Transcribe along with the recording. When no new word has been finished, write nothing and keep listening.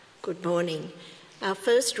Good morning. Our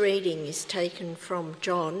first reading is taken from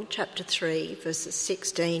John chapter 3, verses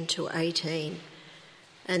 16 to 18,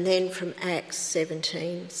 and then from Acts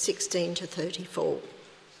 17, 16 to 34.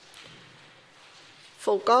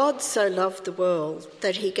 For God so loved the world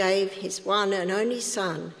that he gave his one and only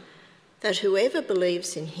Son, that whoever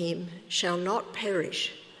believes in him shall not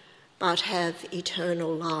perish, but have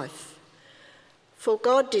eternal life. For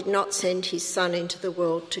God did not send his Son into the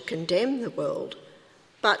world to condemn the world,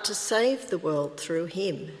 but to save the world through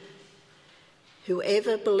him.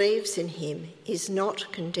 Whoever believes in him is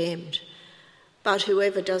not condemned, but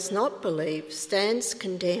whoever does not believe stands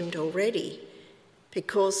condemned already,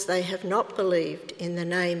 because they have not believed in the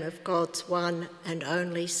name of God's one and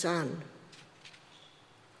only Son.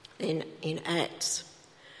 In Acts.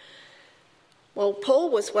 While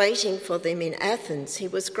Paul was waiting for them in Athens, he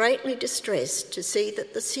was greatly distressed to see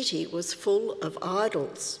that the city was full of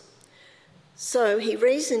idols. So he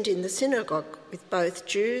reasoned in the synagogue with both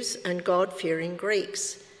Jews and God-fearing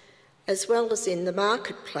Greeks, as well as in the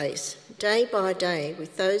marketplace, day by day,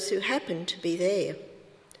 with those who happened to be there.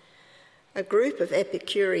 A group of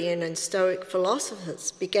Epicurean and Stoic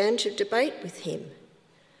philosophers began to debate with him.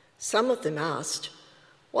 Some of them asked,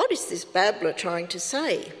 "What is this babbler trying to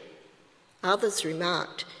say?" Others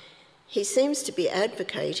remarked, "He seems to be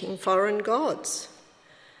advocating foreign gods."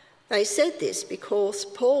 They said this because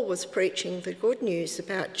Paul was preaching the good news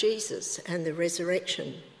about Jesus and the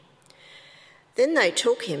resurrection. Then they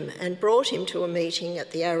took him and brought him to a meeting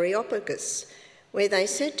at the Areopagus, where they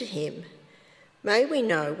said to him, "May we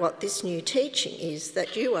know what this new teaching is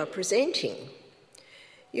that you are presenting?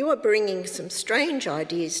 You are bringing some strange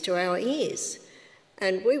ideas to our ears,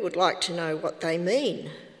 and we would like to know what they mean."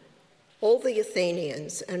 All the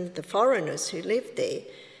Athenians and the foreigners who lived there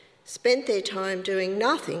spent their time doing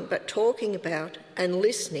nothing but talking about and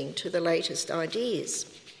listening to the latest ideas.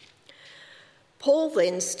 Paul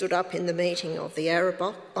then stood up in the meeting of the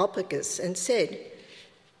Areopagus and said,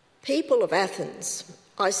 "People of Athens,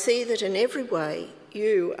 I see that in every way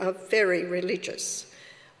you are very religious.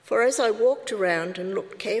 For as I walked around and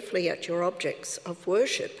looked carefully at your objects of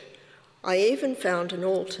worship, I even found an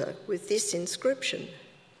altar with this inscription,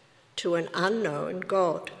 'To an unknown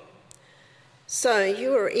God.' So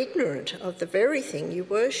you are ignorant of the very thing you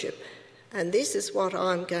worship, and this is what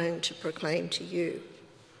I'm going to proclaim to you.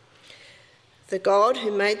 The God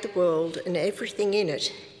who made the world and everything in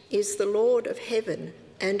it is the Lord of heaven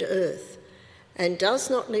and earth, and does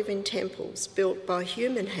not live in temples built by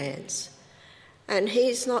human hands, and he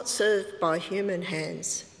is not served by human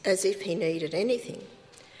hands as if he needed anything.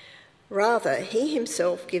 Rather, he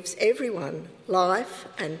himself gives everyone life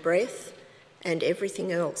and breath and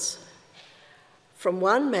everything else. From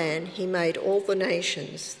one man he made all the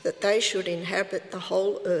nations, that they should inhabit the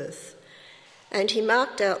whole earth, and he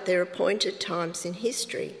marked out their appointed times in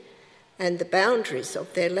history and the boundaries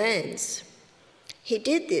of their lands. He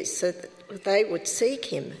did this so that they would seek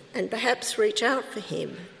him and perhaps reach out for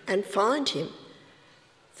him and find him,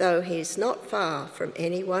 though he is not far from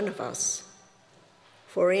any one of us.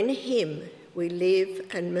 For in him we live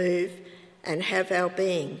and move and have our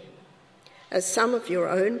being. As some of your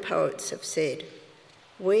own poets have said,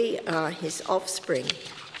 we are his offspring.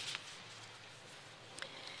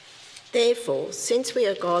 Therefore, since we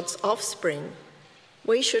are God's offspring,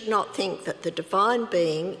 we should not think that the divine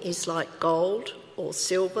being is like gold or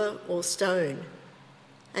silver or stone,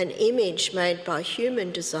 an image made by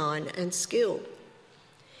human design and skill.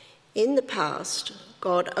 In the past,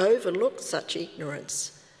 God overlooked such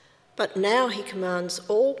ignorance, but now he commands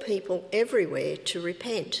all people everywhere to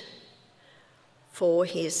repent. For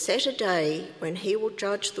he has set a day when he will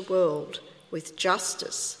judge the world with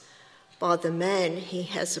justice by the man he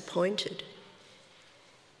has appointed.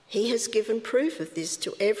 He has given proof of this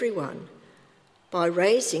to everyone by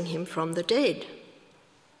raising him from the dead.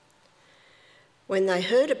 When they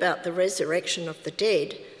heard about the resurrection of the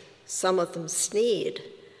dead, some of them sneered,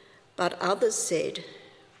 but others said,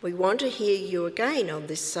 "We want to hear you again on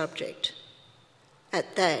this subject."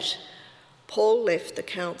 At that, Paul left the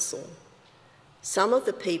council. Some of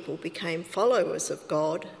the people became followers of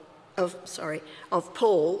Paul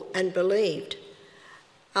and believed.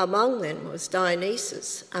 Among them was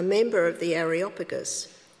Dionysius, a member of the Areopagus,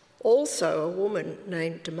 also a woman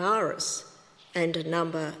named Damaris, and a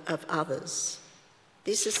number of others.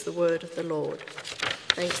 This is the word of the Lord.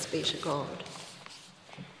 Thanks be to God.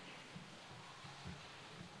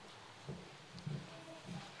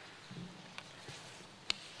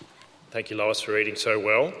 Thank you, Lois, for reading so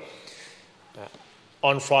well.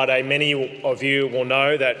 On Friday, many of you will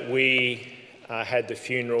know that we had the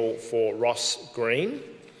funeral for Ross Green.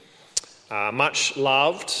 much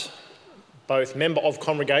loved, both member of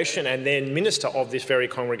congregation and then minister of this very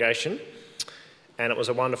congregation. And it was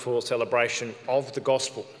a wonderful celebration of the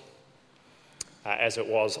gospel, as it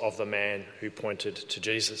was of the man who pointed to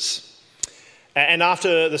Jesus. And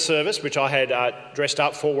after the service, which I had dressed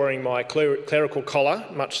up for wearing my clerical collar,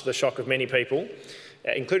 much to the shock of many people,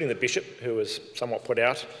 including the bishop, who was somewhat put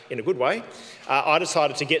out in a good way, I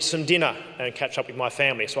decided to get some dinner and catch up with my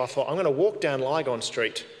family. So I thought, I'm going to walk down Lygon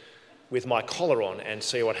Street with my collar on and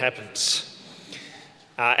see what happens.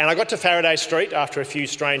 And I got to Faraday Street after a few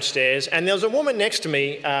strange stares, and there was a woman next to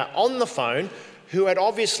me on the phone who had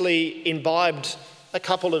obviously imbibed a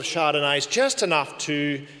couple of Chardonnays, just enough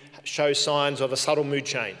to show signs of a subtle mood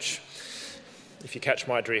change, if you catch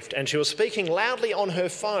my drift. And she was speaking loudly on her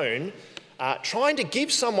phone, trying to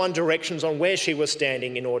give someone directions on where she was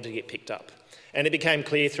standing in order to get picked up. And it became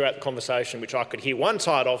clear throughout the conversation, which I could hear one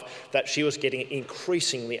side of, that she was getting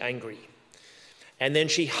increasingly angry. And then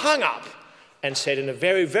she hung up and said in a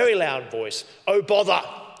very, very loud voice, "Oh, bother!"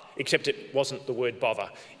 Except it wasn't the word bother.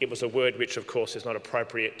 It was a word which, of course, is not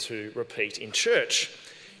appropriate to repeat in church.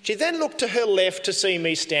 She then looked to her left to see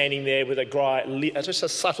me standing there with just a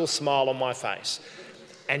subtle smile on my face.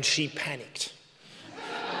 And she panicked.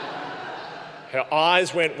 Her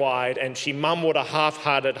eyes went wide and she mumbled a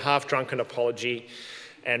half-hearted, half-drunken apology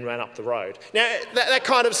and ran up the road. Now, that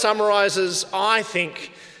kind of summarises, I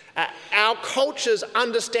think, our culture's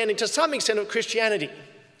understanding to some extent of Christianity.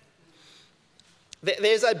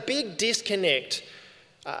 There's a big disconnect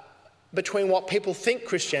between what people think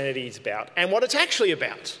Christianity is about and what it's actually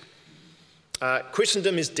about.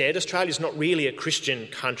 Christendom is dead. Australia's not really a Christian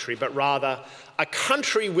country, but rather a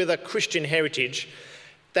country with a Christian heritage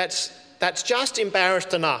that's just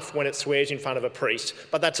embarrassed enough when it swears in front of a priest,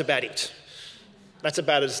 but that's about it. That's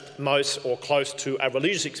about as most or close to a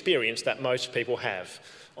religious experience that most people have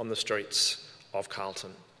on the streets of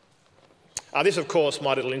Carlton. This, of course,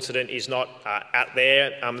 my little incident is not out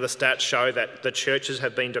there. The stats show that the churches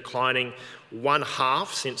have been declining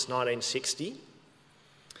 1/2 since 1960.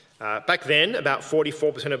 Back then, about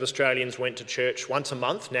 44% of Australians went to church once a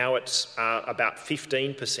month. Now it's about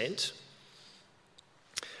 15%.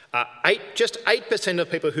 Just 8%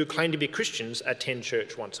 of people who claim to be Christians attend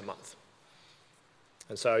church once a month.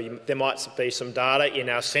 And so there might be some data in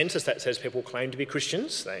our census that says people claim to be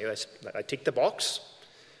Christians. They tick the box,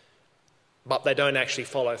 but they don't actually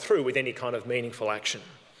follow through with any kind of meaningful action.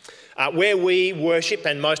 Where we worship,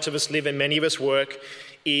 and most of us live and many of us work,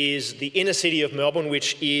 is the inner city of Melbourne,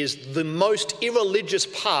 which is the most irreligious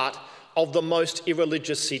part of the most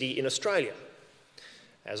irreligious city in Australia.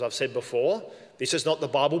 As I've said before, this is not the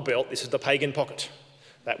Bible Belt, this is the pagan pocket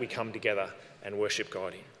that we come together and worship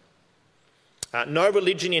God in. No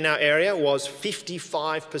religion in our area was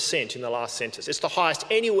 55% in the last census. It's the highest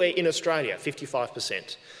anywhere in Australia,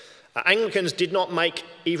 55%. Anglicans did not make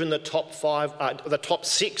even the top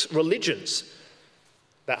 6 religions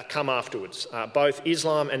that come afterwards. Both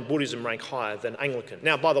Islam and Buddhism rank higher than Anglican.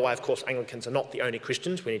 Now, by the way, of course, Anglicans are not the only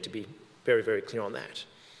Christians. We need to be very, very clear on that.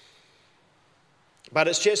 But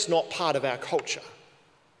it's just not part of our culture.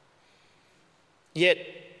 Yet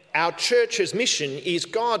our church's mission is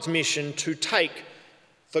God's mission to take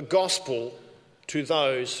the gospel to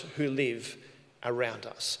those who live around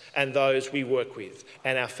us and those we work with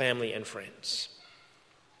and our family and friends.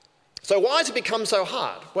 So why has it become so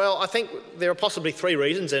hard? Well, I think there are possibly 3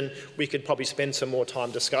 reasons, and we could probably spend some more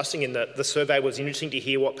time discussing. In the survey was interesting to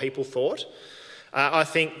hear what people thought. I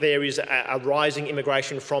think there is a rising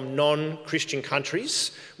immigration from non-Christian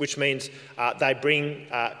countries, which means they bring,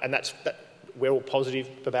 we're all positive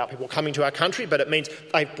about people coming to our country, but it means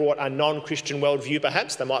they've brought a non-Christian worldview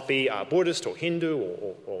perhaps. They might be Buddhist or Hindu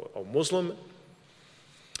or Muslim.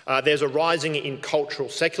 There's a rising in cultural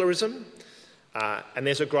secularism, and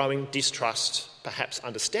there's a growing distrust, perhaps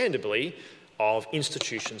understandably, of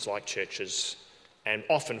institutions like churches, and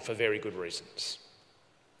often for very good reasons.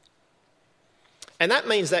 And that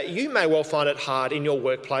means that you may well find it hard in your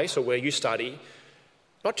workplace or where you study,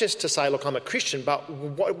 not just to say, look, I'm a Christian, but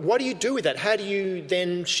what do you do with that? How do you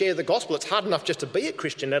then share the gospel? It's hard enough just to be a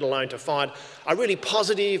Christian, let alone to find a really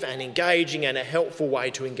positive and engaging and a helpful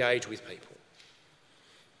way to engage with people.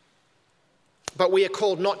 But we are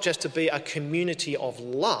called not just to be a community of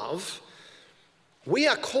love, we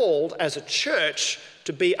are called as a church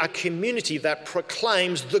to be a community that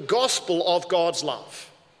proclaims the gospel of God's love.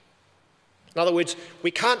 In other words,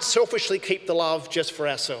 we can't selfishly keep the love just for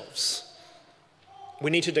ourselves.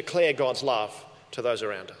 We need to declare God's love to those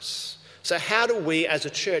around us. So how do we as a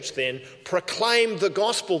church then proclaim the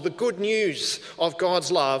gospel, the good news of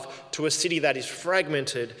God's love to a city that is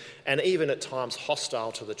fragmented and even at times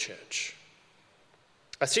hostile to the church?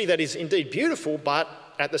 A city that is indeed beautiful, but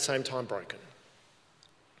at the same time broken.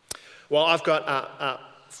 Well, I've got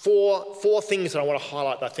four things that I want to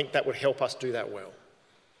highlight that I think that would help us do that well.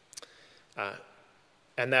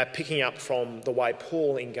 And they're picking up from the way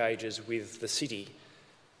Paul engages with the city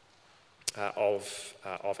of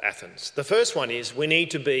Athens. The first one is we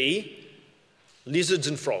need to be lizards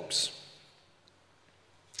and frogs.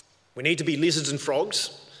 We need to be lizards and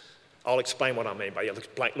frogs. I'll explain what I mean by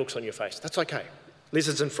blank looks on your face. That's okay.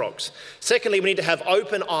 Lizards and frogs. Secondly, we need to have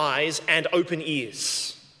open eyes and open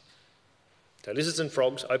ears. So lizards and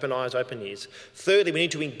frogs, open eyes, open ears. Thirdly, we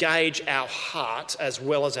need to engage our heart as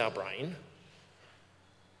well as our brain.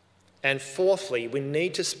 And fourthly, we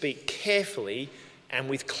need to speak carefully and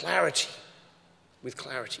with clarity. With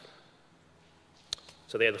clarity.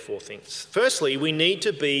 So they're the four things. Firstly, we need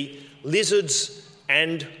to be lizards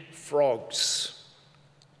and frogs.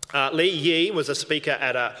 Lee Yee was a speaker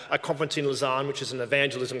at a conference in Lausanne, which is an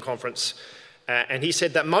evangelism conference, and he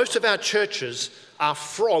said that most of our churches are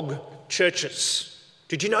frog churches.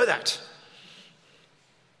 Did you know that?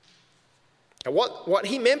 And what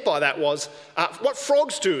he meant by that was, what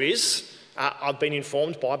frogs do is, I've been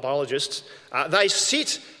informed by biologists, they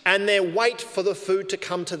sit and they wait for the food to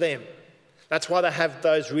come to them. That's why they have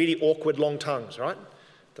those really awkward long tongues, right?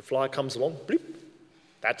 The fly comes along, bloop.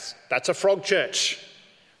 That's a frog church.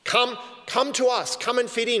 Come to us, come and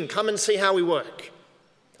fit in, come and see how we work.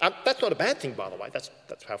 That's not a bad thing, by the way. That's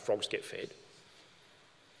how frogs get fed.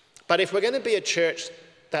 But if we're going to be a church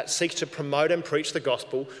that seeks to promote and preach the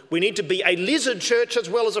gospel, we need to be a lizard church as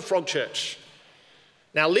well as a frog church.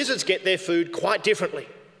 Now, lizards get their food quite differently.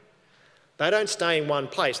 They don't stay in one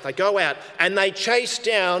place. They go out and they chase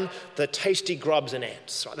down the tasty grubs and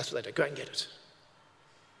ants. Right, that's what they do. Go and get it.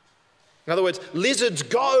 In other words, lizards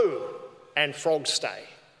go and frogs stay.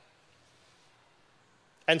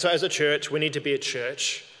 And so as a church, we need to be a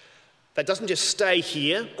church that doesn't just stay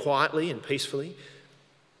here quietly and peacefully,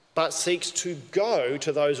 but seeks to go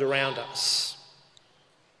to those around us.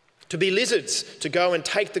 To be lizards, to go and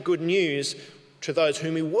take the good news to those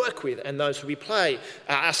whom we work with and those who we play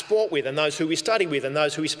our sport with and those who we study with and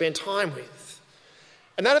those who we spend time with.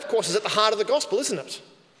 And that, of course, is at the heart of the gospel, isn't it?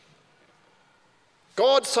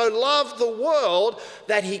 God so loved the world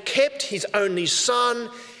that he kept his only Son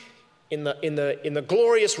in the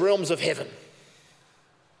glorious realms of heaven.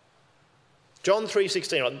 John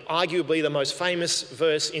 3:16, arguably the most famous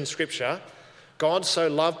verse in Scripture. God so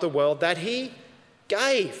loved the world that he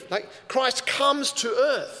gave. Like Christ comes to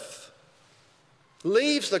earth,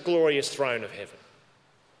 leaves the glorious throne of heaven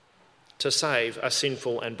to save a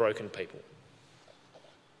sinful and broken people.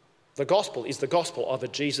 The gospel is the gospel of a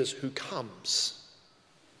Jesus who comes.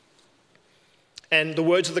 And the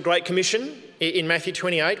words of the Great Commission in Matthew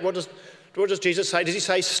 28, what does Jesus say? Does he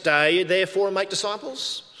say, stay therefore and make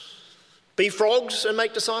disciples? Be frogs and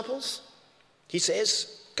make disciples? He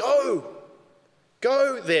says, go.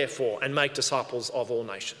 Go therefore and make disciples of all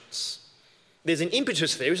nations. There's an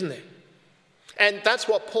impetus there, isn't there? And that's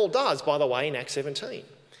what Paul does, by the way, in Acts 17.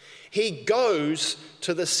 He goes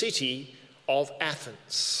to the city of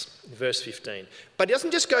Athens, in verse 15. But he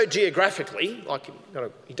doesn't just go geographically, like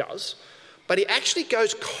he does, but he actually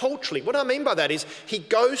goes culturally. What I mean by that is he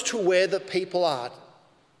goes to where the people are.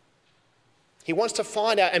 He wants to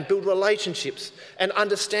find out and build relationships and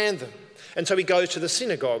understand them. And so he goes to the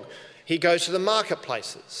synagogue. He goes to the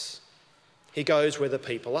marketplaces. He goes where the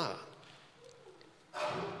people are.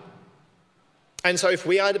 And so if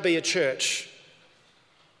we are to be a church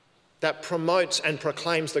that promotes and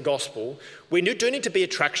proclaims the gospel, we do need to be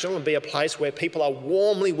attractional and be a place where people are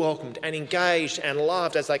warmly welcomed and engaged and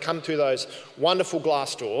loved as they come through those wonderful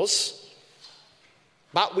glass doors.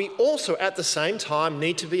 But we also, at the same time,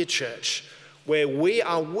 need to be a church where we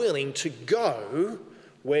are willing to go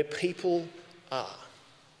where people are.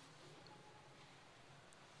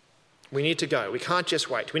 We need to go. We can't just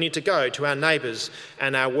wait. We need to go to our neighbours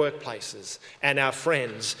and our workplaces and our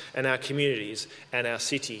friends and our communities and our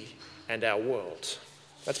city and our world.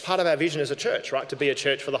 That's part of our vision as a church, right? To be a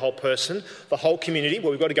church for the whole person, the whole community,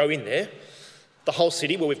 where we've got to go in there, the whole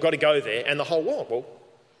city, where we've got to go there, and the whole world. Well,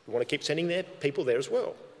 we want to keep sending their people there as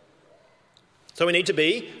well. So we need to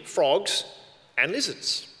be frogs and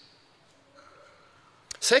lizards.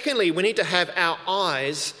 Secondly, we need to have our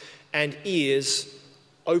eyes and ears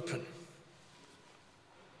open.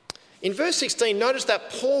 In verse 16, notice that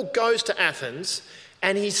Paul goes to Athens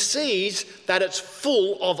and he sees that it's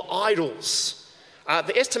full of idols.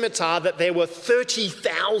 The estimates are that there were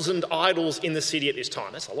 30,000 idols in the city at this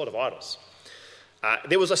time. That's a lot of idols.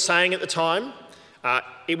 There was a saying at the time,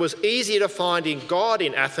 it was easier to find in God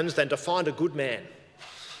in Athens than to find a good man.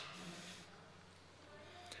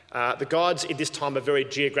 The gods at this time are very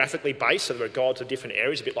geographically based, so there are gods of different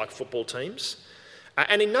areas, a bit like football teams.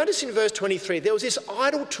 And notice in verse 23, there was this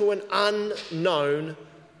idol to an unknown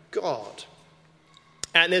God.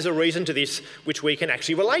 And there's a reason to this which we can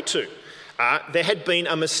actually relate to. There had been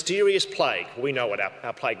a mysterious plague. We know what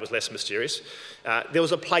our plague was less mysterious. There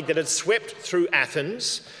was a plague that had swept through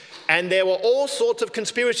Athens, and there were all sorts of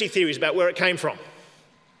conspiracy theories about where it came from.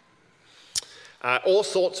 All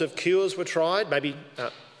sorts of cures were tried, maybe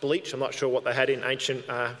bleach, I'm not sure what they had in ancient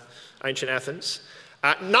Athens.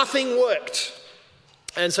 Nothing worked.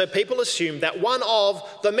 And so people assumed that one of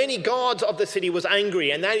the many gods of the city was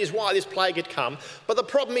angry, and that is why this plague had come. But the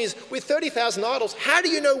problem is, with 30,000 idols, how do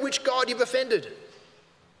you know which god you've offended?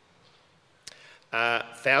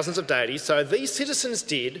 Thousands of deities. So these citizens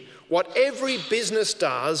did what every business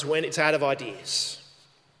does when it's out of ideas.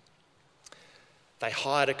 They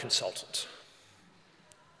hired a consultant.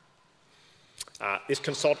 This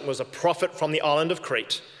consultant was a prophet from the island of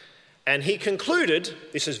Crete, and he concluded,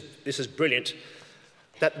 this is brilliant,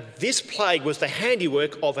 that this plague was the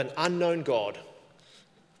handiwork of an unknown god,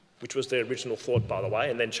 which was their original thought, by the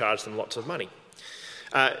way, and then charged them lots of money.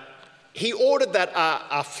 He ordered that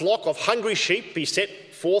a flock of hungry sheep be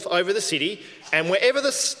set forth over the city, and wherever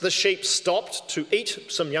the sheep stopped to eat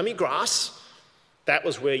some yummy grass, that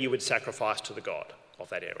was where you would sacrifice to the god of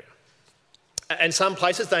that area. And some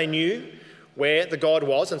places they knew where the god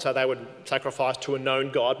was, and so they would sacrifice to a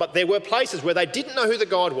known god. But there were places where they didn't know who the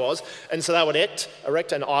god was, and so they would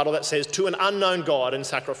erect an idol that says to an unknown god and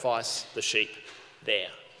sacrifice the sheep there.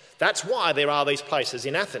 That's why there are these places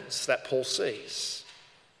in Athens that Paul sees.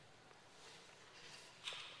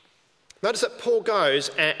 Notice that Paul goes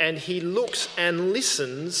and he looks and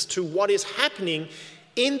listens to what is happening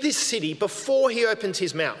in this city before he opens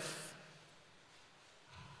his mouth.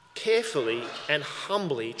 Carefully and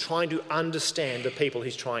humbly trying to understand the people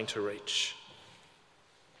he's trying to reach.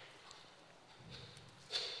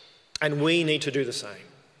 And we need to do the same.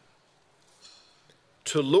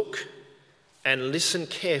 To look and listen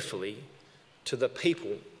carefully to the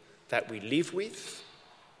people that we live with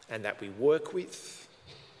and that we work with.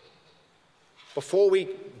 Before we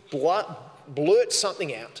blurt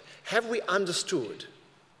something out, have we understood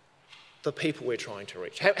the people we're trying to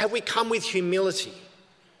reach? Have we come with humility?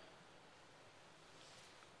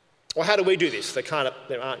 Well, how do we do this?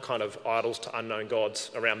 There aren't kind of idols to unknown gods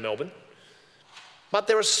around Melbourne. But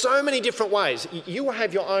there are so many different ways. You will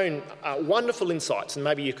have your own wonderful insights, and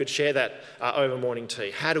maybe you could share that over morning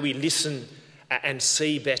tea. How do we listen and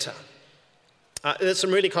see better? There's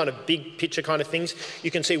some really kind of big picture kind of things. You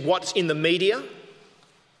can see what's in the media,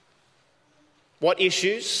 what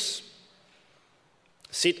issues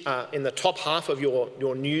sit in the top half of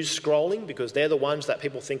your news scrolling, because they're the ones that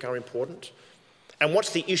people think are important. And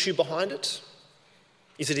what's the issue behind it?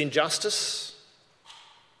 Is it injustice?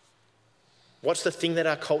 What's the thing that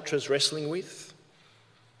our culture is wrestling with?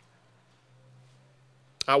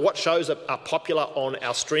 What shows are popular on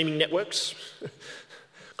our streaming networks?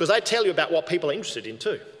 Because they tell you about what people are interested in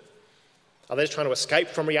too. Are they just trying to escape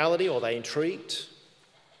from reality, or are they intrigued?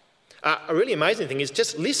 A really amazing thing is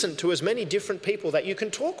just listen to as many different people that you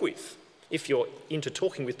can talk with, if you're into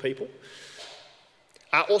talking with people.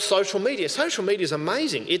 Or social media. Social media is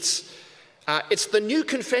amazing. It's the new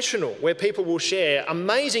confessional where people will share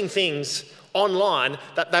amazing things online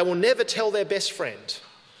that they will never tell their best friend,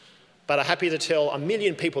 but are happy to tell a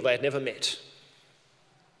million people they had never met,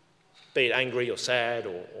 be it angry or sad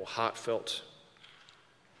or heartfelt.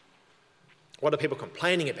 What are people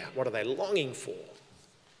complaining about? What are they longing for?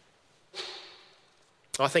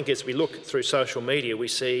 I think as we look through social media, we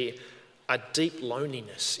see a deep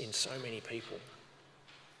loneliness in so many people.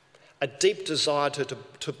 A deep desire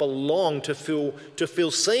to belong, to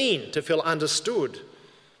feel seen, to feel understood.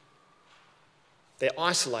 They're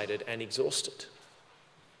isolated and exhausted.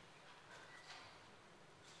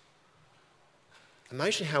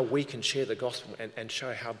 Imagine how we can share the gospel and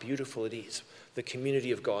show how beautiful it is, the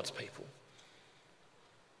community of God's people.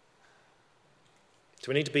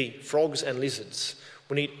 So we need to be frogs and lizards.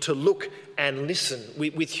 We need to look and listen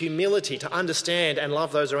with humility to understand and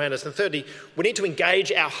love those around us. And thirdly, we need to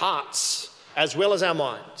engage our hearts as well as our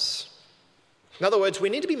minds. In other words, we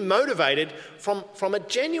need to be motivated from a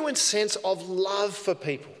genuine sense of love for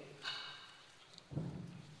people.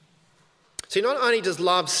 See, not only does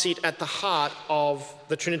love sit at the heart of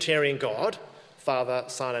the Trinitarian God, Father,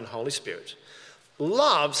 Son and Holy Spirit,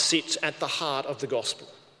 love sits at the heart of the gospel.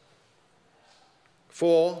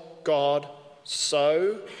 For God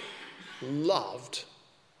so loved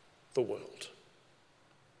the world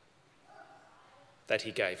that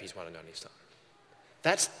he gave his one and only Son.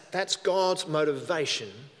 That's God's motivation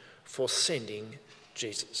for sending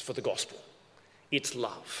Jesus, for the gospel. It's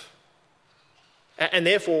love. And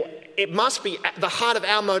therefore, it must be at the heart of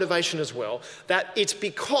our motivation as well, that it's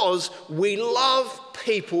because we love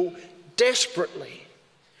people desperately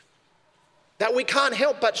that we can't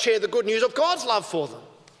help but share the good news of God's love for them.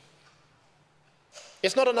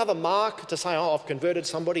 It's not another mark to say, oh, I've converted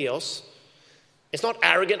somebody else. It's not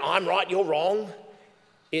arrogant, I'm right, you're wrong.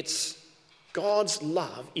 It's God's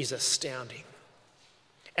love is astounding.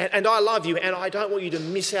 And I love you, and I don't want you to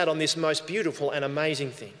miss out on this most beautiful and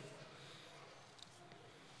amazing thing.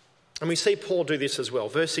 And we see Paul do this as well.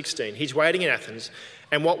 Verse 16, he's waiting in Athens.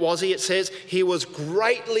 And what was he? It says, he was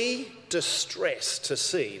greatly distressed to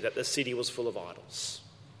see that the city was full of idols.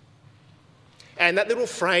 And that little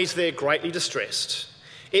phrase there, greatly distressed,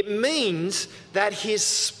 it means that his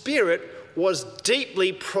spirit was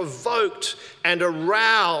deeply provoked and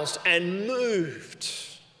aroused and moved.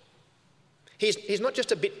 He's not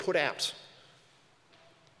just a bit put out.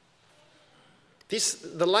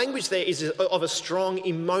 The language there is of a strong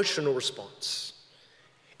emotional response.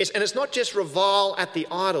 And it's not just revile at the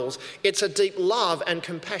idols, it's a deep love and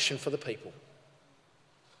compassion for the people.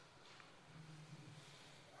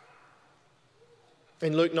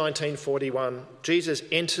 In Luke 19:41, Jesus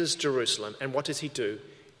enters Jerusalem, and what does he do?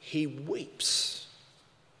 He weeps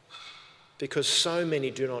because so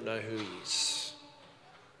many do not know who he is.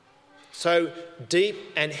 So deep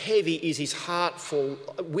and heavy is his heart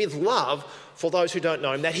with love for those who don't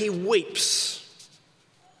know him, that he weeps.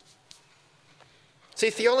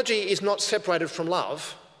 See, theology is not separated from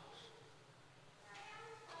love.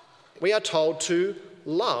 We are told to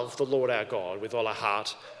love the Lord our God with all our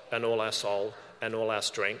heart and all our soul and all our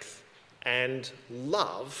strength, and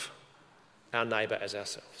love our neighbour as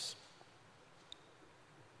ourselves.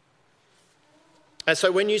 And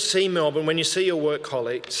so when you see Melbourne, when you see your work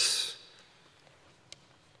colleagues,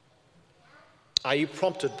 are you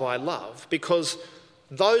prompted by love? Because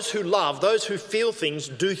those who love, those who feel things,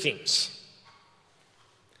 do things.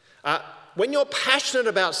 When you're passionate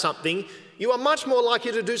about something, you are much more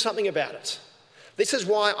likely to do something about it. This is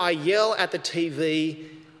why I yell at the TV.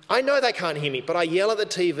 I know they can't hear me, but I yell at the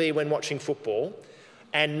TV when watching football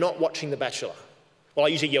and not watching The Bachelor. Well, I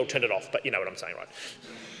usually yell, turn it off, but you know what I'm saying, right?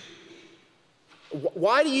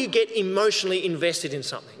 Why do you get emotionally invested in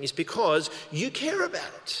something? It's because you care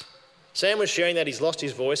about it. Sam was sharing that he's lost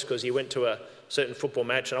his voice because he went to a certain football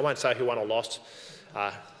match, and I won't say who won or lost.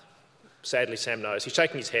 Sadly, Sam knows. He's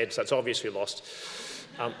shaking his head, so it's obvious who lost.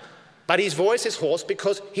 But his voice is hoarse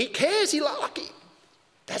because he cares.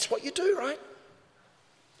 That's what you do, right?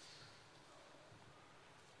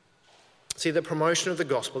 See, the promotion of the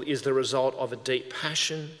gospel is the result of a deep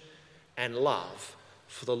passion and love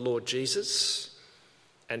for the Lord Jesus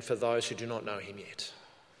and for those who do not know him yet.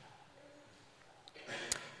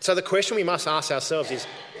 So the question we must ask ourselves is,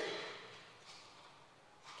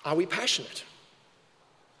 are we passionate?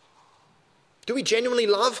 Do we genuinely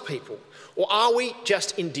love people? Or are we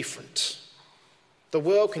just indifferent? The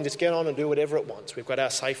world can just get on and do whatever it wants. We've got our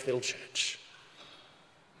safe little church.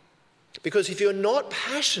 Because if you're not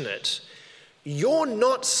passionate, you're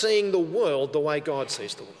not seeing the world the way God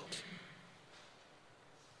sees the world.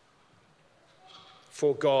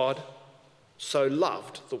 For God so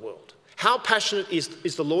loved the world. How passionate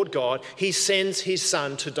is the Lord God? He sends his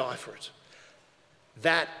Son to die for it.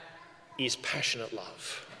 That is passionate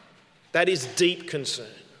love. That is deep concern.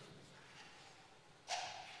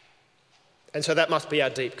 And so that must be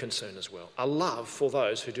our deep concern as well. A love for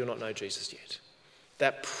those who do not know Jesus yet.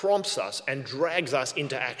 That prompts us and drags us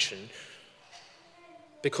into action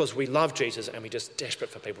because we love Jesus and we're just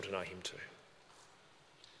desperate for people to know him too.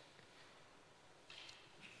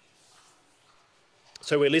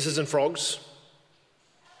 So we're lizards and frogs.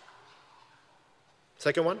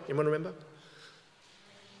 Second one, anyone remember?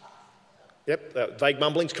 Yep, vague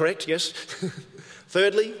mumbling's correct, yes.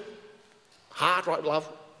 Thirdly, heart, right,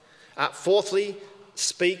 love. Fourthly,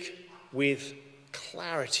 speak with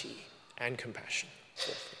clarity and compassion.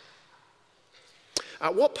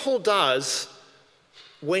 What Paul does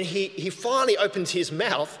when he finally opens his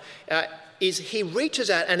mouth is he reaches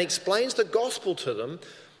out and explains the gospel to them,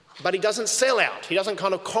 but he doesn't sell out. He doesn't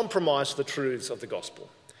kind of compromise the truths of the gospel.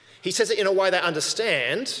 He says it in a way they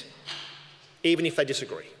understand, even if they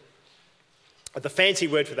disagree. The fancy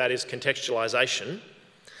word for that is contextualisation.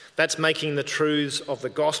 That's making the truths of the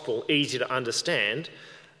gospel easy to understand,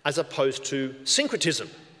 as opposed to syncretism,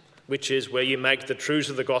 which is where you make the truths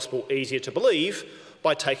of the gospel easier to believe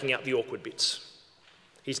by taking out the awkward bits.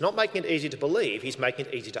 He's not making it easy to believe, he's making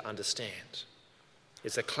it easy to understand.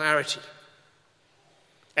 It's a clarity.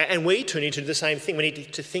 And we too need to do the same thing. We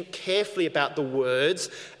need to think carefully about the words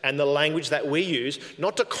and the language that we use,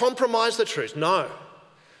 not to compromise the truth, no,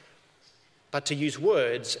 but to use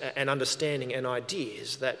words and understanding and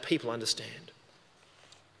ideas that people understand.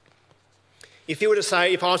 If I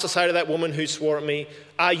was to say to that woman who swore at me,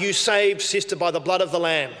 "Are you saved, sister, by the blood of the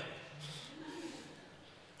Lamb?"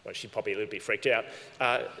 Well, she'd probably be a little bit freaked out.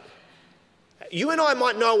 You and I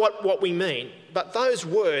might know what we mean, but those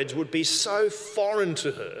words would be so foreign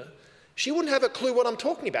to her, she wouldn't have a clue what I'm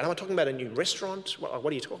talking about. Am I talking about a new restaurant? What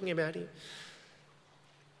are you talking about here?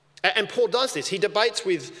 And Paul does this. He debates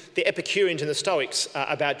with the Epicureans and the Stoics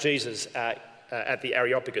about Jesus at the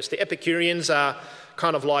Areopagus. The Epicureans are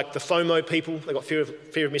kind of like the FOMO people. They've got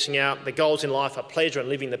fear of missing out. Their goals in life are pleasure and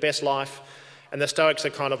living the best life. And the Stoics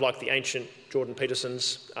are kind of like the ancient Jordan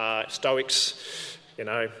Petersons, Stoics,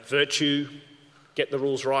 virtue, get the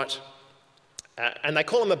rules right. And they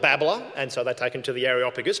call him a babbler, and so they take him to the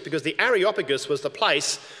Areopagus, because the Areopagus was the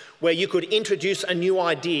place where you could introduce a new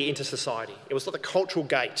idea into society. It was like the cultural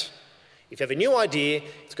gate. If you have a new idea,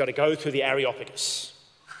 it's got to go through the Areopagus.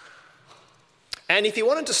 And if you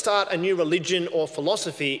wanted to start a new religion or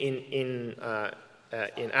philosophy in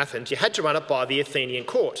Athens, you had to run it by the Athenian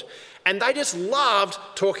court. And they just loved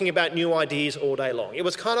talking about new ideas all day long. It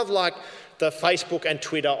was kind of like the Facebook and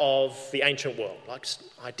Twitter of the ancient world, like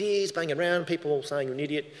ideas banging around, people saying you're an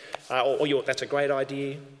idiot, or that's a great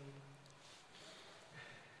idea.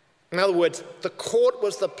 In other words, the court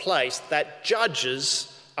was the place that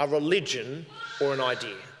judges a religion or an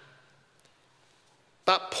idea.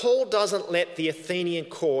 But Paul doesn't let the Athenian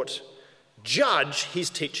court judge his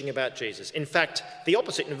teaching about Jesus. In fact, the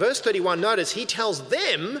opposite. In verse 31, notice he tells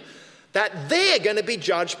them that they're going to be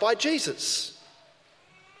judged by Jesus.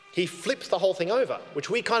 He flips the whole thing over, which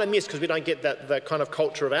we kind of miss because we don't get the kind of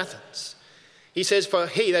culture of Athens. He says, "For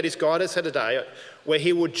he," that is God, has said a day where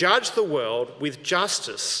he will judge the world with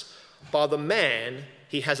justice by the man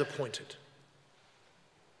he has appointed.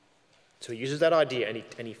 So he uses that idea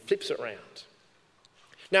and he flips it around.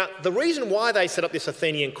 Now, the reason why they set up this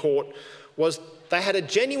Athenian court was they had a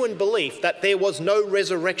genuine belief that there was no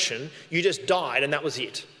resurrection, you just died and that was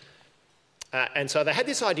it. And so they had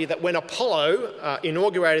this idea that when Apollo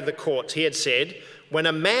inaugurated the courts, he had said, when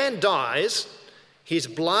a man dies, his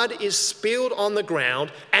blood is spilled on the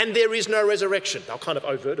ground and there is no resurrection. They were kind of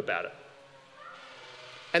overt about it.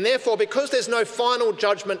 And therefore, because there's no final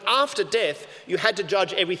judgment after death, you had to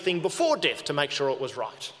judge everything before death to make sure it was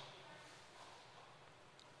right.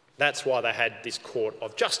 That's why they had this court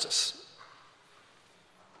of justice.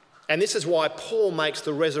 And this is why Paul makes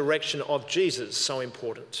the resurrection of Jesus so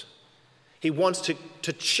important. He wants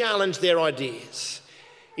to challenge their ideas.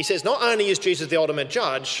 He says not only is Jesus the ultimate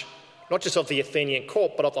judge, not just of the Athenian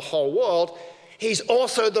court, but of the whole world, he's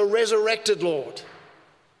also the resurrected Lord.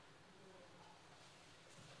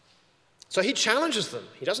 So he challenges them.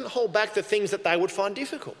 He doesn't hold back the things that they would find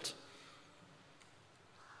difficult.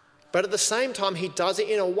 But at the same time, he does it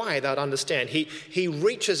in a way they'd understand. He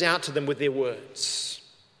reaches out to them with their words.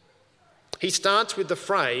 He starts with the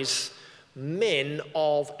phrase, men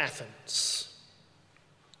of Athens.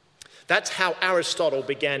 That's how Aristotle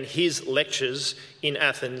began his lectures in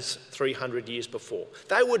Athens 300 years before.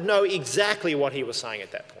 They would know exactly what he was saying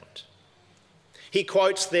at that point. He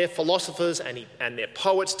quotes their philosophers and their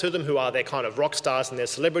poets to them, who are their kind of rock stars and their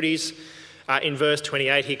celebrities. In verse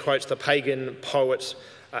 28, he quotes the pagan poet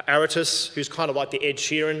Aratus, who's kind of like the Ed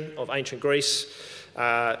Sheeran of ancient Greece,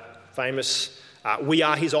 famous, we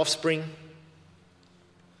are his offspring.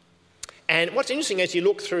 And what's interesting as you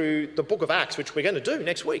look through the book of Acts, which we're going to do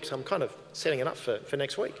next week, so I'm kind of setting it up for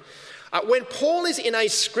next week. When Paul is in a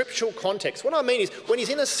scriptural context, what I mean is when he's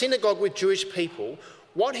in a synagogue with Jewish people,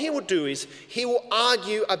 what he will do is he will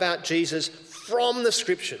argue about Jesus from the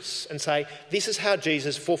scriptures and say, this is how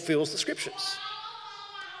Jesus fulfills the scriptures.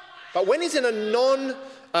 But when he's in a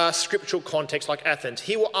non-scriptural context like Athens,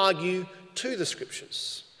 he will argue to the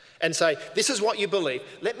scriptures and say, this is what you believe.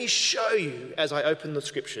 Let me show you, as I open the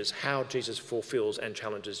scriptures, how Jesus fulfills and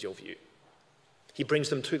challenges your view. He brings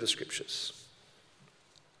them to the scriptures.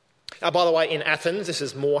 Now, by the way, in Athens, this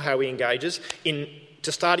is more how he engages.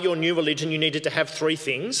 To start your new religion, you needed to have three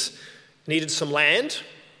things. You needed some land,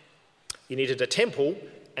 you needed a temple,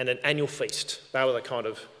 and an annual feast. They were the kind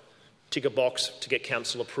of tick a box to get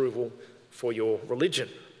council approval for your religion.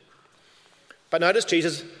 But notice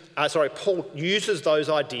Paul uses those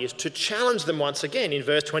ideas to challenge them once again. In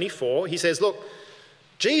verse 24, he says, look,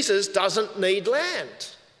 Jesus doesn't need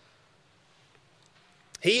land.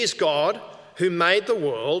 He is God who made the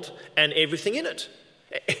world and everything in it.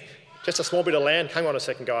 Just a small bit of land. Hang on a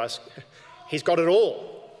second, guys. He's got it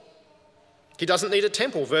all. He doesn't need a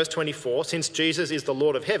temple, verse 24. Since Jesus is the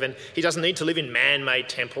Lord of heaven, he doesn't need to live in man-made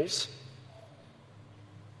temples.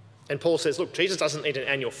 And Paul says, look, Jesus doesn't need an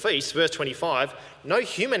annual feast. Verse 25, no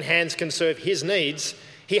human hands can serve his needs.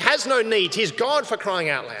 He has no needs. He's God, for crying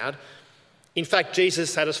out loud. In fact,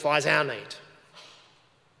 Jesus satisfies our need.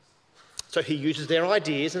 So he uses their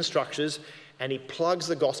ideas and structures and he plugs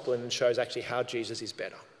the gospel in and shows actually how Jesus is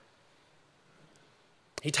better.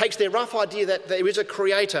 He takes their rough idea that there is a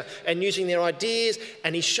creator and using their ideas,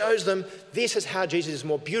 and he shows them this is how Jesus is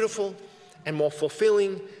more beautiful and more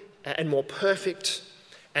fulfilling and more perfect.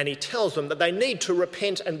 And he tells them that they need to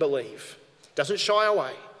repent and believe. Doesn't shy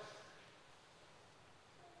away.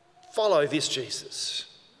 Follow this Jesus.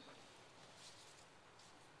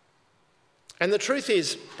 And the truth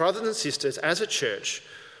is, brothers and sisters, as a church,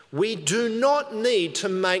 we do not need to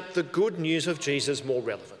make the good news of Jesus more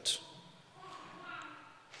relevant.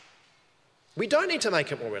 We don't need to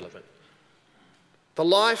make it more relevant. The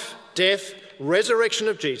life, death, resurrection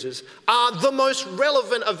of Jesus are the most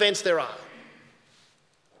relevant events there are.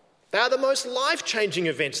 They are the most life-changing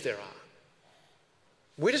events there are.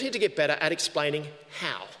 We just need to get better at explaining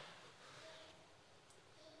how.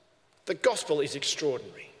 The gospel is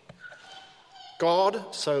extraordinary.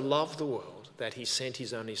 God so loved the world that he sent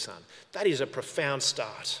his only son. That is a profound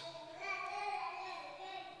start.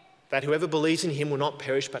 That whoever believes in him will not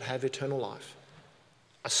perish but have eternal life.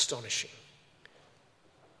 Astonishing.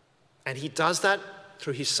 And he does that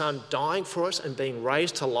through his son dying for us and being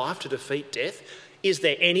raised to life to defeat death. Is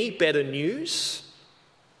there any better news?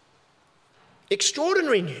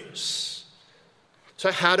 Extraordinary news. So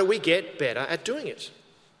how do we get better at doing it?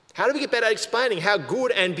 How do we get better at explaining how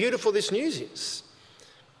good and beautiful this news is?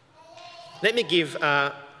 Let me give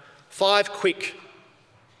 5 quick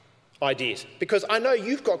ideas, because I know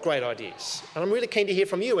you've got great ideas and I'm really keen to hear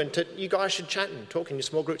from you, and you guys should chat and talk in your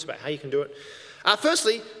small groups about how you can do it.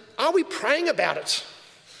 Firstly, are we praying about it?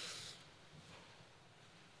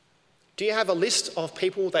 Do you have a list of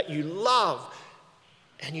people that you love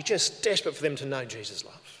and you're just desperate for them to know Jesus'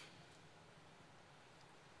 love?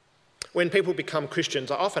 When people become Christians,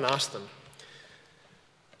 I often ask them,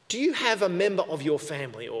 do you have a member of your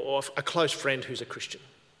family or a close friend who's a Christian?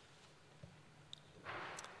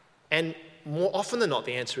 And more often than not,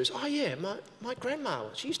 the answer is, oh yeah, my grandma,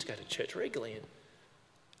 she used to go to church regularly.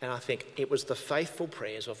 And I think it was the faithful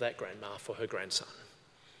prayers of that grandma for her grandson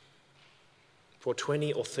for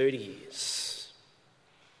 20 or 30 years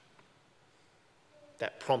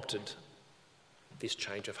that prompted this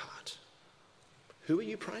change of heart. Who are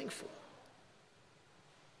you praying for?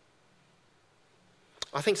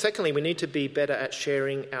 I think secondly, we need to be better at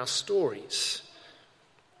sharing our stories.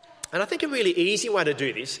 And I think a really easy way to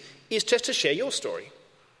do this is just to share your story.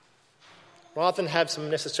 Rather than have some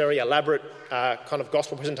necessary elaborate kind of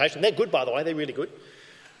gospel presentation. They're good, by the way, they're really good.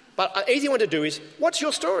 But an easy one to do is, what's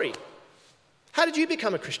your story? How did you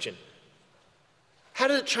become a Christian? How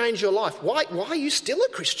did it change your life? Why are you still a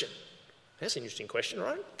Christian? That's an interesting question,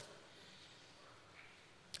 right?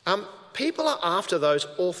 People are after those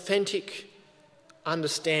authentic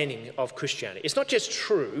understanding of Christianity. It's not just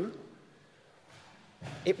true,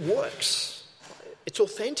 it works. It's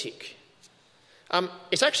authentic.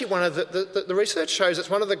 It's actually one of the research shows it's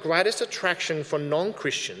one of the greatest attraction for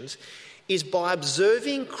non-Christians is by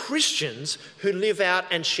observing Christians who live out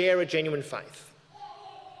and share a genuine faith.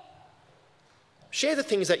 Share the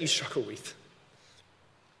things that you struggle with.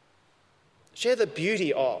 Share the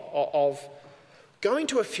beauty of going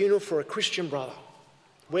to a funeral for a Christian brother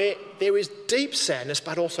where there is deep sadness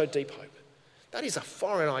but also deep hope. That is a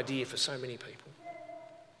foreign idea for so many people.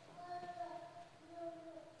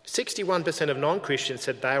 61% of non-Christians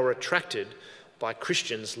said they were attracted by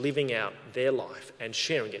Christians living out their life and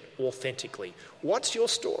sharing it authentically. What's your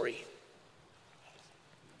story?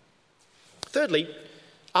 Thirdly,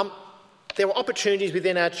 there were opportunities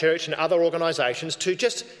within our church and other organisations to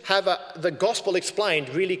just have the gospel explained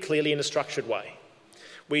really clearly in a structured way.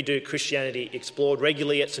 We do Christianity Explored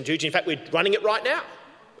regularly at St Jude's. In fact, we're running it right now,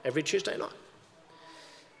 every Tuesday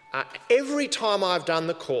night. Every time I've done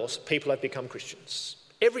the course, people have become Christians.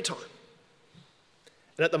 Every time.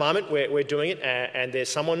 And at the moment, we're doing it, and there's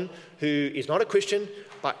someone who is not a Christian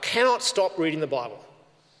but cannot stop reading the Bible.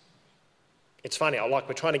 It's funny,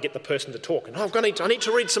 we're trying to get the person to talk, and I need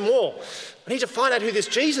to read some more. I need to find out who this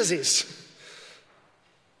Jesus is.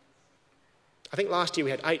 I think last year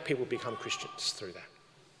we had 8 people become Christians through that.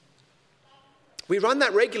 We run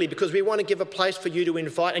that regularly because we want to give a place for you to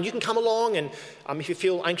invite, and you can come along, and if you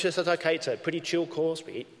feel anxious, that's okay. It's a pretty chill course.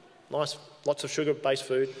 We eat nice, lots of sugar-based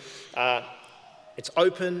food. It's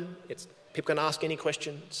open. People can ask any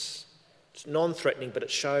questions. It's non-threatening, but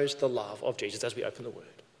it shows the love of Jesus as we open the Word.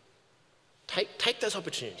 Take those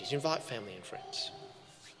opportunities. Invite family and friends.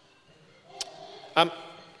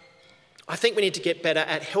 I think we need to get better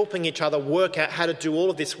at helping each other work out how to do all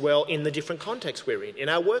of this well in the different contexts we're in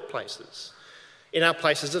our workplaces, in our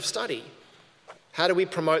places of study. How do we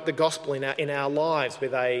promote the gospel in our lives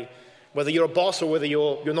whether you're a boss or whether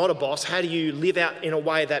you're not a boss? How do you live out in a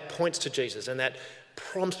way that points to Jesus and that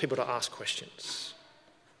prompts people to ask questions?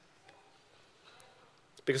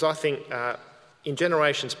 Because I think in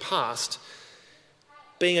generations past,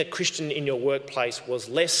 being a Christian in your workplace was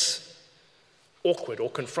less awkward or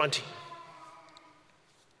confronting.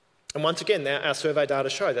 And once again, our survey data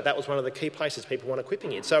show that was one of the key places people want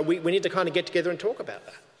equipping in. So we need to kind of get together and talk about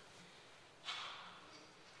that.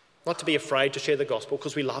 Not to be afraid to share the gospel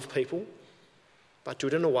because we love people, but do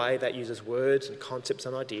it in a way that uses words and concepts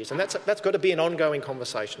and ideas. And that's got to be an ongoing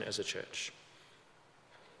conversation as a church.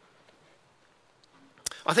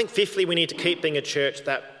 I think fifthly, we need to keep being a church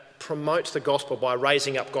that promotes the gospel by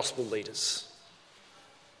raising up gospel leaders.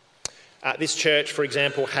 This church, for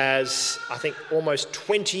example, has, I think, almost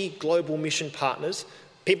 20 global mission partners.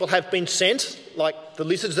 People have been sent, like the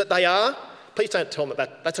lizards that they are. Please don't tell them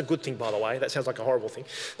that's a good thing, by the way. That sounds like a horrible thing.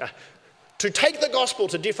 To take the gospel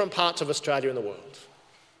to different parts of Australia and the world.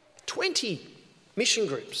 20 mission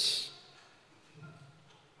groups.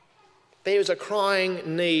 There is a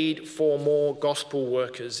crying need for more gospel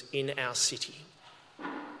workers in our city.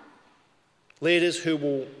 Leaders who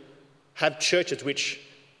will have churches which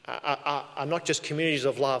are not just communities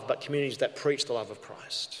of love, but communities that preach the love of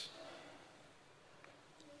Christ.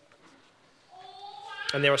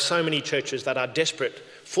 And there are so many churches that are desperate,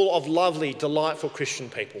 full of lovely, delightful Christian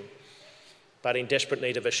people, but in desperate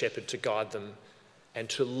need of a shepherd to guide them and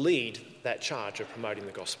to lead that charge of promoting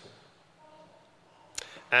the gospel.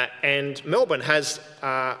 And Melbourne has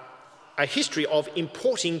a history of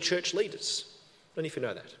importing church leaders. I don't know if you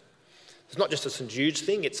know that. It's not just a St Jude's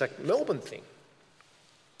thing, it's a Melbourne thing.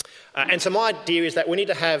 And so my idea is that we need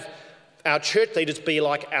to have our church leaders be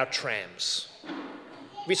like our trams.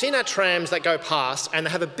 We've seen our trams that go past and they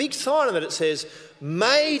have a big sign on it that says,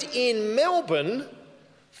 "Made in Melbourne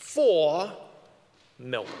for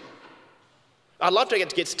Melbourne." I'd love to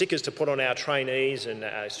get stickers to put on our trainees and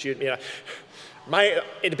students.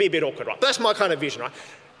 It'd be a bit awkward, right? But that's my kind of vision, right?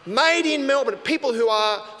 Made in Melbourne, people who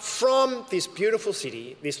are from this beautiful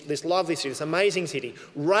city, this lovely city, this amazing city,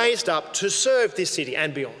 raised up to serve this city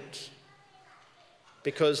and beyond.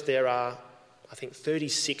 Because there are, I think,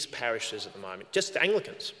 36 parishes at the moment, just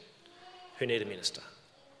Anglicans, who need a minister,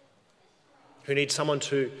 who need someone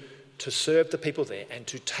to serve the people there and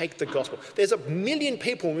to take the gospel. There's 1 million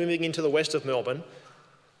people moving into the west of Melbourne.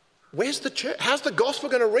 Where's the church? How's the gospel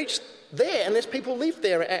going to reach there unless people live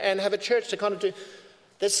there and have a church to kind of do?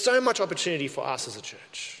 There's so much opportunity for us as a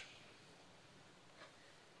church.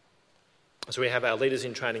 So we have our leaders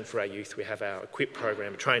in training for our youth, we have our equip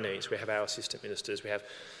program trainees, we have our assistant ministers, we have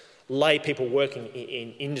lay people working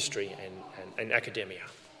in industry and academia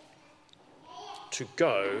to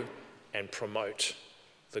go and promote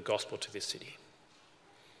the gospel to this city.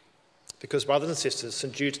 Because, brothers and sisters,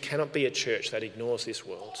 St Jude's cannot be a church that ignores this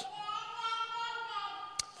world.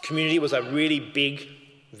 Community was a really big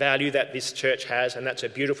value that this church has, and that's a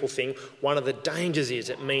beautiful thing. One of the dangers is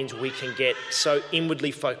it means we can get so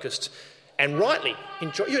inwardly focused and rightly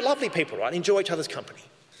enjoy. You're lovely people, right? Enjoy each other's company.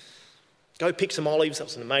 Go pick some olives. That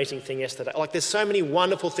was an amazing thing yesterday. There's so many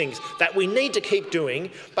wonderful things that we need to keep doing,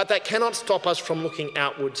 but that cannot stop us from looking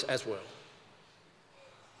outwards as well.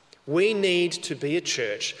 We need to be a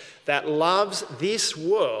church that loves this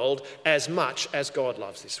world as much as God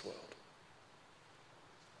loves this world.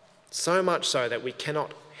 So much so that we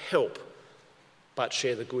cannot help but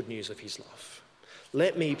share the good news of his love.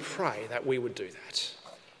 Let me pray that we would do that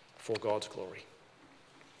for God's glory.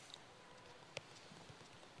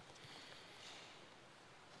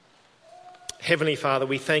 Heavenly Father,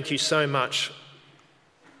 we thank you so much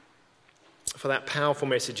for that powerful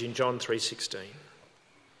message in John 3:16.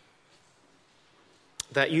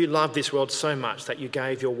 That you love this world so much that you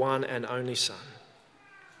gave your one and only Son.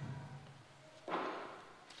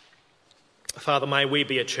 Father, may we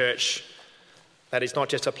be a church that is not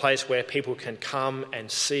just a place where people can come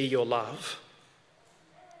and see your love,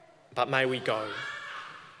 but may we go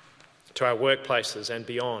to our workplaces and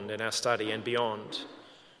beyond, and our study and beyond,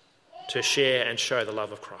 to share and show the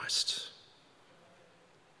love of Christ.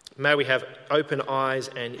 May we have open eyes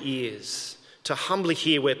and ears to humbly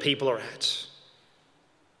hear where people are at.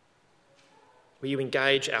 Will you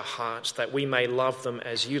engage our hearts that we may love them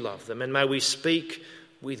as you love them, and may we speak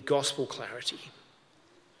with gospel clarity.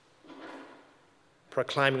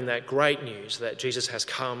 proclaiming that great news that Jesus has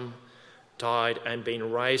come, died and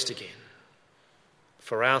been raised again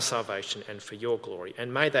for our salvation and for your glory.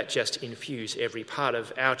 And may that just infuse every part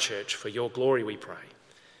of our church for your glory, we pray.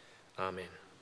 Amen.